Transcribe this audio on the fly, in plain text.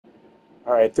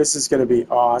All right, this is going to be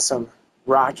awesome.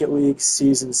 Rocket League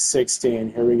Season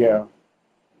 16. Here we go.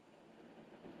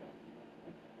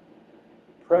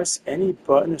 Press any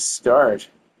button to start.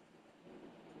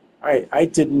 All right, I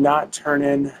did not turn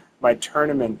in my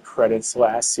tournament credits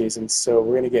last season, so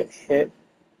we're going to get hit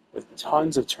with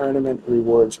tons of tournament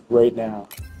rewards right now.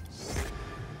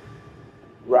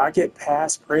 Rocket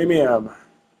Pass Premium.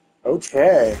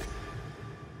 Okay.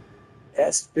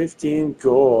 S15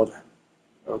 Gold.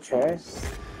 Okay.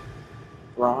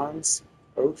 Bronze.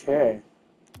 Okay.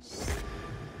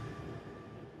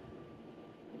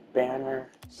 Banner.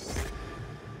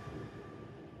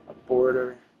 A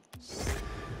border.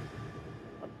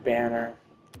 A banner.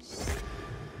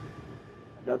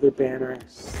 Another banner.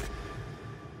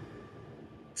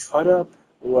 Cut up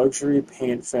luxury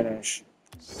paint finish.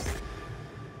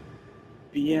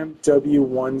 BMW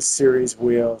 1 Series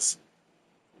wheels.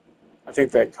 I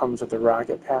think that comes with the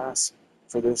Rocket Pass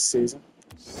for this season.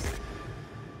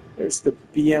 There's the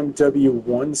BMW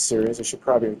 1 Series. I should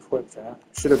probably equip that.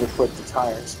 Should have equipped the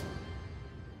tires.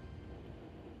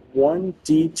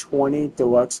 1D20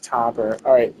 Deluxe Topper.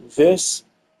 Alright, this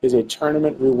is a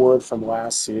tournament reward from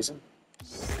last season.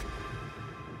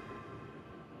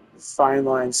 Fine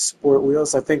Line Sport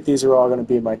Wheels. I think these are all going to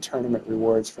be my tournament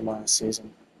rewards from last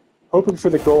season. Hoping for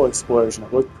the goal explosion.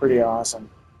 It looked pretty awesome.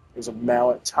 There's a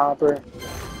mallet topper,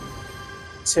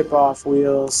 tip-off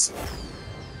wheels,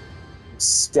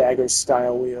 stagger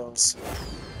style wheels,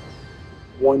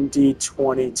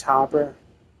 1D20 topper.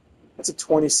 That's a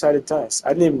 20-sided dice. I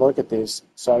didn't even look at these,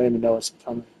 so I didn't even know what's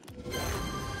coming.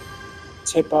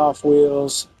 Tip-off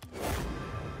wheels,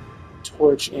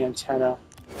 torch antenna,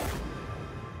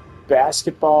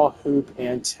 basketball hoop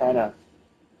antenna.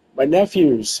 My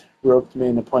nephews roped me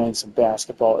into playing some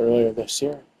basketball earlier this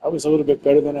year. I was a little bit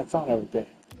better than I thought I would be.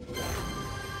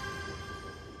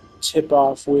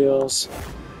 Tip-off wheels,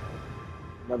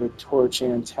 another torch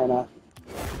antenna,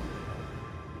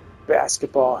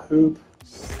 basketball hoop,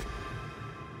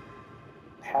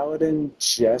 paladin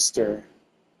jester,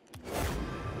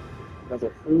 another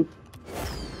hoop,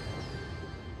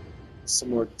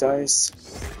 some more dice,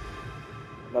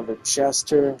 another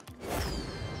jester.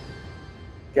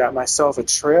 Got myself a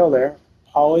trail there,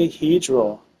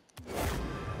 polyhedral,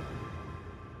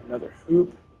 another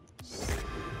hoop,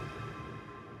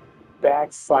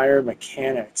 backfire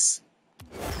mechanics,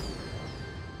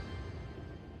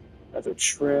 another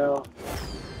trail,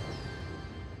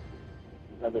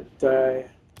 another die.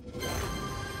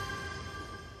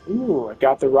 Ooh, I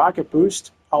got the rocket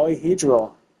boost,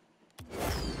 polyhedral,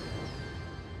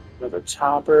 another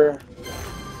topper,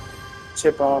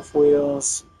 tip-off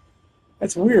wheels.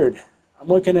 That's weird. I'm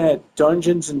looking at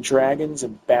Dungeons and Dragons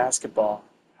and basketball.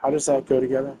 How does that go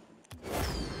together?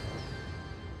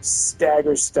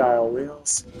 Stagger style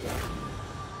wheels.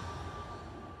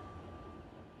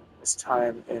 This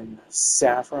time in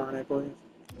saffron, I believe.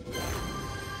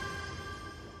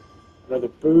 Another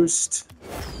boost.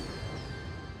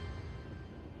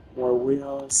 More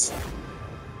wheels.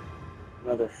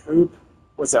 Another hoop.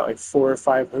 What's that, like 4 or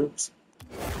 5 hoops?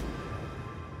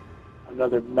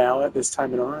 Another mallet, this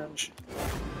time in orange.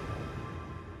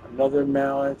 Another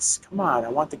mallet. Come on, I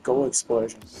want the goal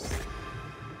explosion.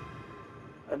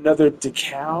 Another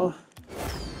decal.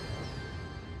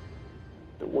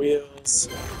 The wheels.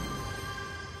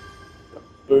 The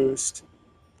boost.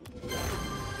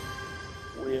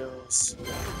 Wheels.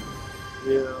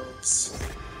 Wheels.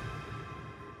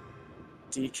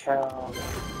 Decal.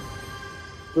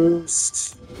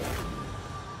 Boost.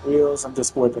 Wheels. I'm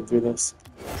just whipping through this.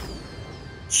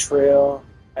 Trail.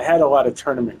 I had a lot of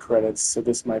tournament credits, so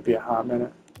this might be a hot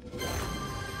minute.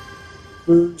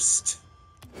 Boost.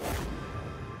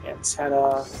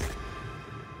 Antenna.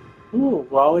 Ooh,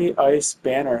 Lolly Ice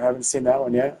banner. Haven't seen that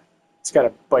one yet. It's got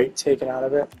a bite taken out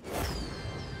of it.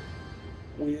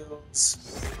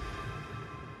 Wheels.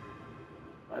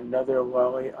 Another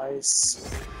Lolly Ice.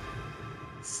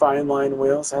 Fine line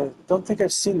wheels. I don't think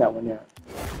I've seen that one yet.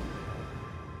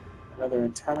 Another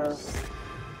antenna.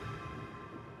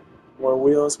 More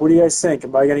wheels. What do you guys think?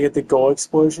 Am I going to get the goal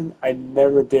explosion? I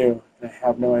never do, and I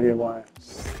have no idea why.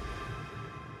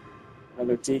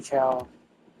 Another decal.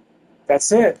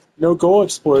 That's it. No goal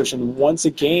explosion once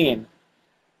again.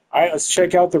 All right, let's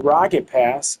check out the Rocket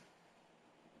Pass.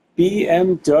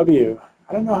 BMW.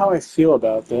 I don't know how I feel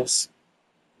about this.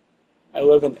 I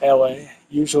live in LA.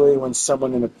 Usually when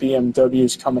someone in a BMW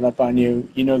is coming up on you,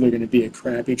 you know they're going to be a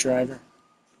crappy driver.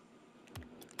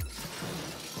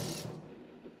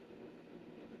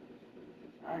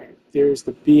 Alright, there's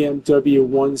the BMW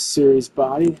 1 Series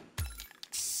body.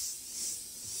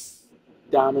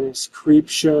 Dominus Creep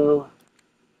Show.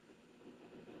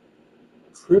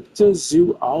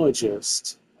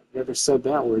 Cryptozoologist. I've never said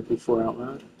that word before out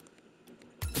loud.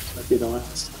 Might be the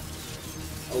last.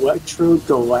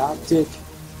 Electrogalactic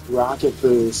Rocket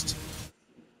Boost.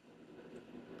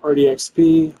 Party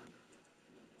XP.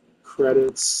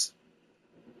 Credits.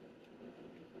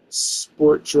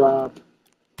 Sport Drop.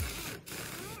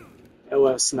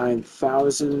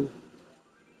 LS9000.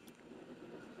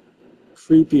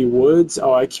 Creepy Woods.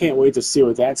 Oh, I can't wait to see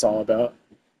what that's all about.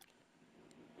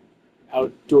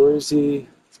 Outdoorsy.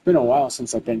 It's been a while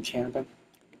since I've been camping.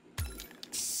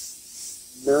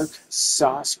 Merc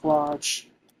Sasquatch.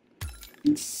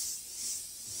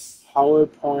 Hollow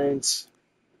Point.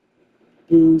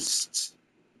 Boost.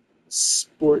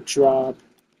 Sport Drop.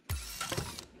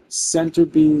 Center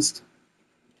Beast.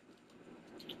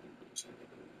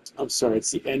 I'm sorry,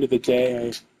 it's the end of the day.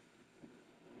 I'm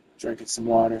drinking some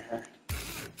water here.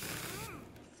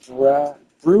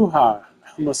 Bruja. I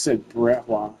almost said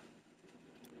Brehwa.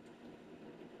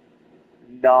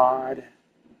 Nod.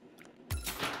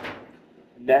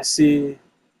 Nessie.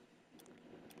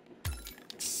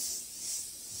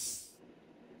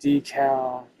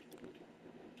 Decal.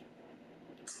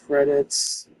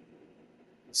 Credits.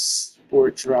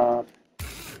 Sport Drop.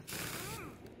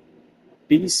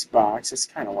 Beast Box. It's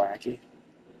kind of wacky.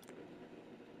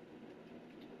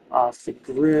 Off the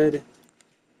Grid.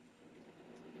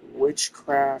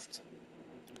 Witchcraft.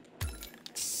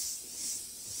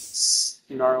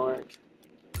 Snarlick.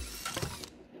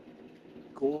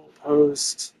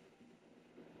 Goalpost.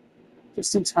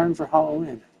 Just in time for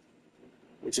Halloween,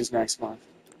 which is next month.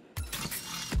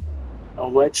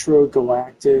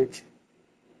 Electrogalactic.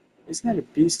 Isn't that a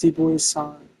Beastie Boys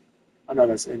song? Oh no,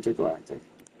 that's Intergalactic.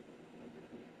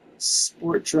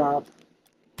 Sport Drop.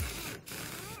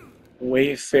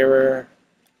 Wayfarer.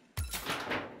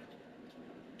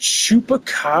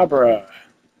 Chupacabra.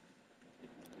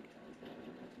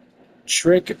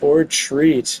 Trick or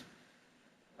Treat.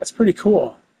 That's pretty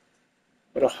cool.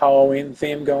 Little Halloween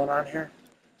theme going on here.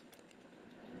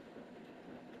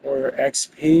 Or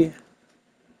XP.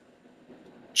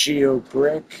 Geo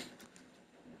Brick.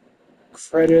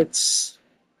 Credits.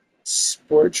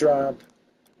 Sport Drop.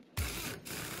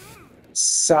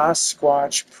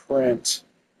 Sasquatch Print.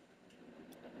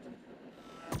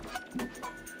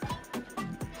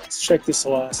 Let's check this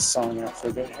last song out for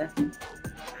a bit here.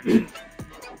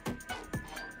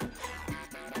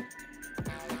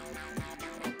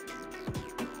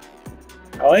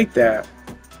 I like that.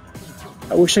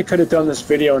 I wish I could have done this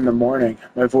video in the morning.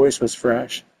 My voice was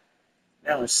fresh.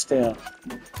 Now it's stale.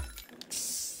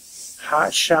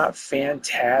 Hot Shot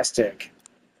Fantastic.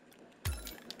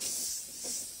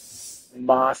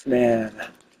 Mothman.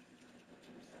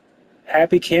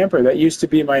 Happy Camper. That used to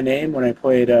be my name when I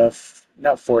played,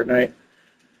 not Fortnite,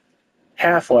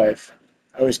 Half-Life.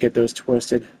 I always get those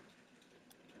twisted.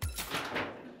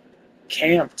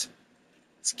 Camped.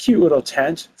 It's a cute little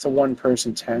tent. It's a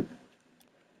one-person tent.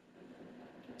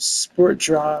 Sport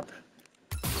Drop.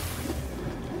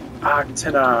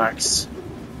 Octonox.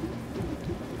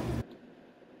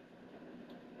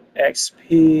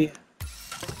 XP.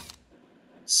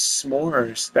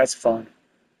 S'mores. That's fun.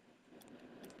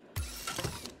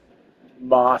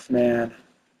 Mothman.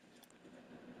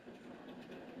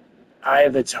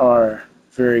 Avatar.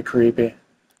 Very creepy.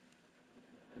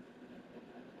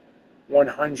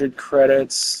 100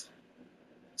 credits.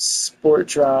 Sport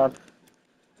Drop.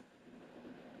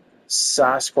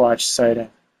 Sasquatch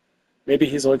sighting. Maybe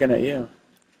he's looking at you.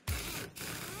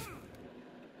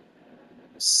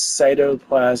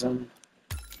 Cytoplasm.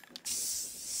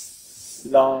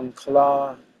 Long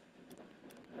Claw.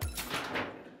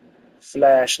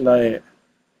 Flashlight.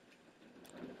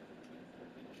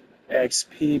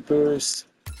 XP boost.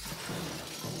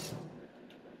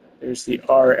 There's the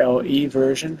RLE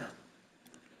version.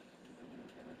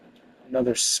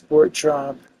 Another Sport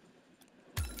Drop.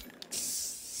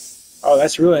 Oh,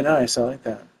 that's really nice. I like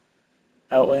that.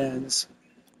 Outlands.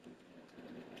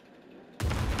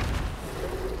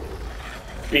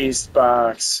 Beast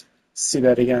Box. See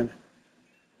that again.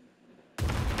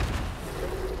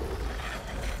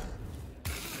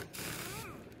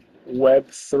 Web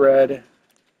Thread.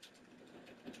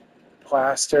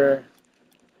 Plaster.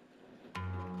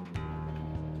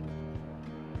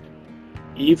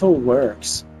 Evil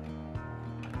Works.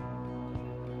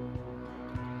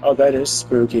 Oh, that is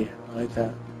spooky. I like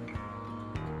that.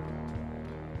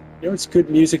 You know what's good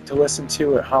music to listen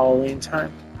to at Halloween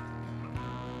time?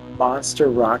 Monster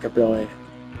Rockabilly.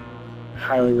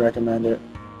 Highly recommend it.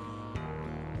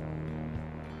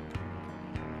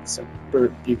 Some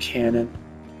Burt Buchanan.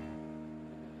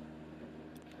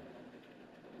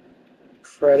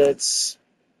 Credits.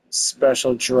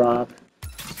 Special drop.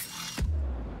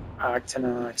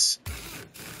 Octonox.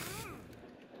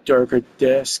 Darker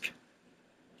disc.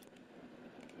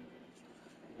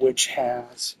 Witch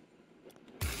hat.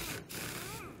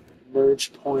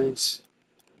 Merge points.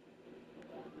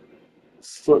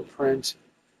 Footprint.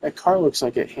 That car looks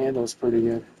like it handles pretty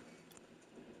good.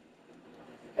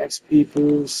 XP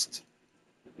boost.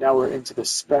 Now we're into the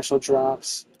special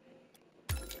drops.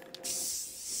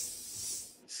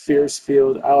 Fierce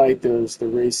field. I like those, the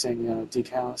racing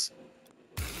decals.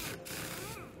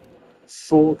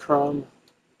 Fulcrum.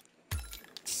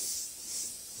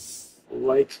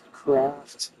 Like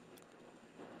craft.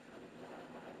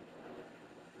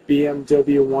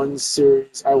 BMW 1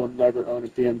 Series. I will never own a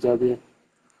BMW.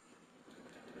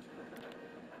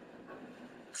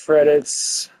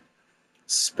 Credits.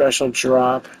 Special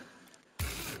drop.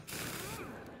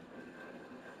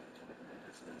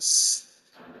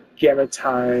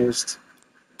 Schematized.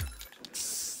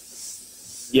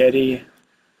 Yeti.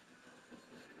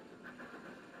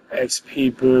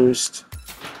 XP boost.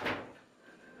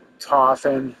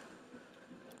 Coffin.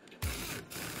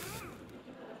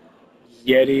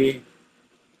 Yeti.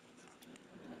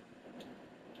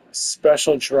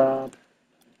 Special drop.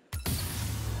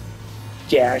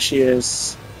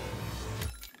 Gaseous.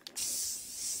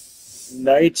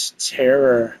 Night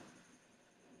Terror.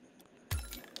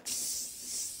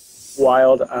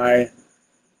 Wild Eye.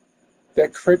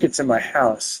 That cricket's in my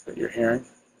house that you're hearing.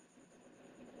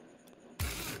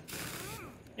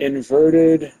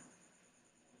 Inverted.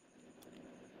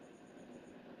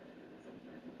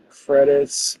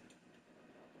 Credits.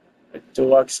 A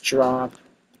deluxe drop.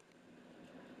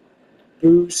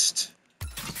 Boost.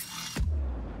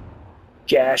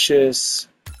 Gaseous.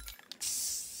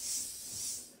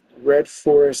 Red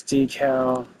Forest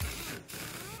decal.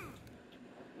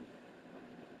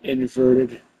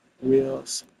 Inverted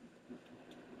wheels.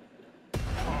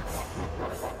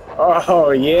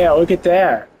 Oh yeah, look at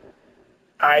that.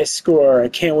 I score. I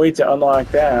can't wait to unlock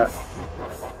that.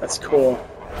 That's cool.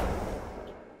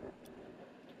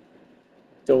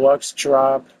 Deluxe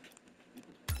drop.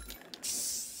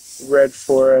 Red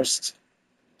Forest.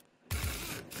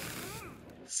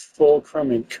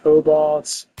 Fulcrum and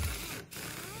Cobalt.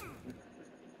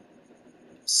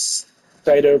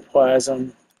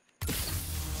 Cytoplasm.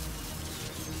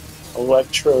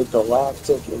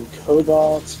 Electrogalactic and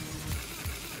Cobalt.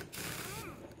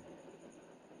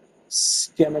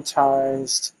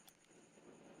 Schematized.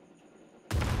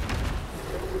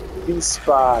 Beast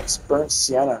Box. Burnt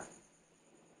Sienna.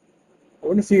 I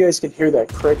wonder if you guys can hear that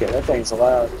cricket. That thing's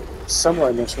loud. Somewhere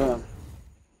in this room.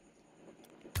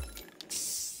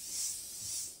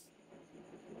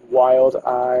 Wild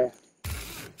Eye.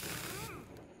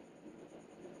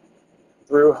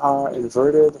 Bruja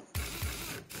Inverted.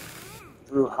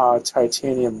 Bruja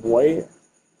Titanium White.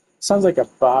 Sounds like a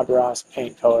Bob Ross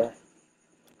paint color.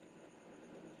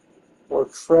 More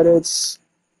credits.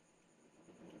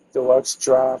 Deluxe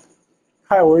drop.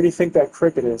 Hi, where do you think that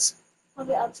cricket is? On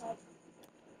the outside.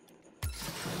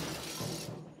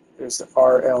 There's the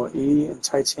RLE in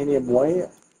Titanium White.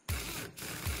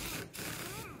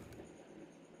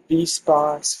 Beast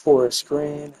Box, Forest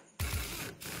Green.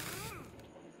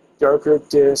 Darker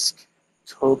Disc,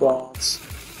 Cobalt.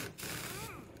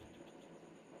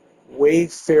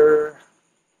 Wayfarer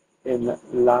in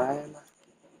Lime.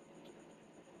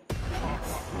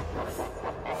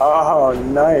 Oh,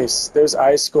 nice. There's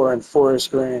iScore in Forest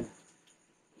Green.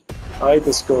 I like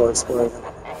the score explosion.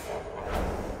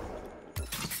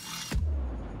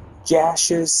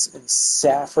 Gaseous and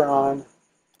Saffron.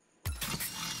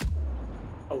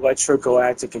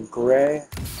 Electrogalactic and Gray.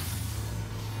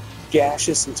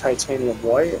 Gaseous and Titanium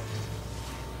White.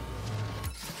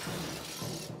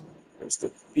 There's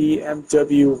the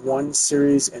BMW 1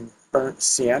 Series in Burnt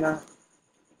Sienna.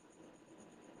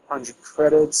 100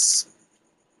 credits.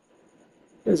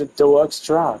 There's a deluxe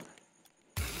drop.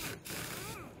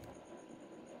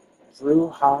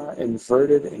 Bruja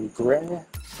Inverted in Gray.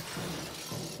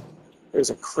 There's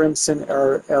a Crimson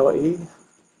RLE.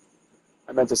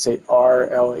 I meant to say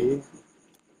RLE.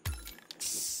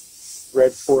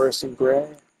 Red Forest in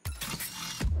Gray.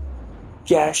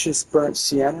 Gaseous Burnt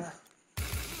Sienna.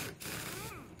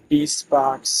 Beast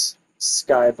Box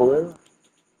Sky Blue.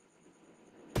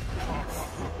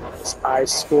 There's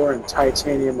iScore in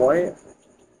Titanium White.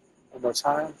 One more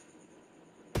time.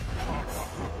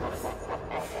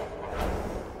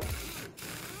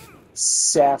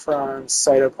 Saffron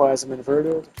Cytoplasm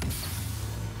Inverted.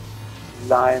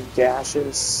 Lime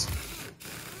Gaseous.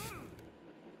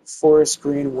 Forest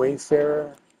Green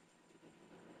Wayfarer.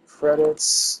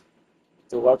 Credits.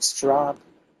 Deluxe drop.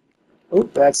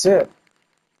 Oop, that's it.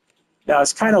 Now,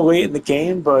 it's kind of late in the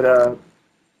game, but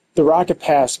the Rocket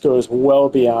Pass goes well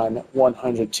beyond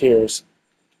 100 tiers.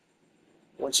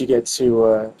 Once you get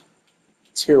to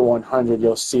tier 100,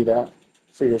 you'll see that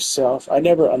for yourself. I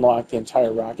never unlocked the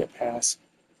entire Rocket Pass.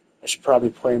 I should probably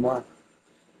play more.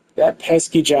 That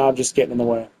pesky job just getting in the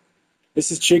way.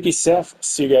 This is Cheeky Seth.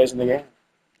 See you guys in the game.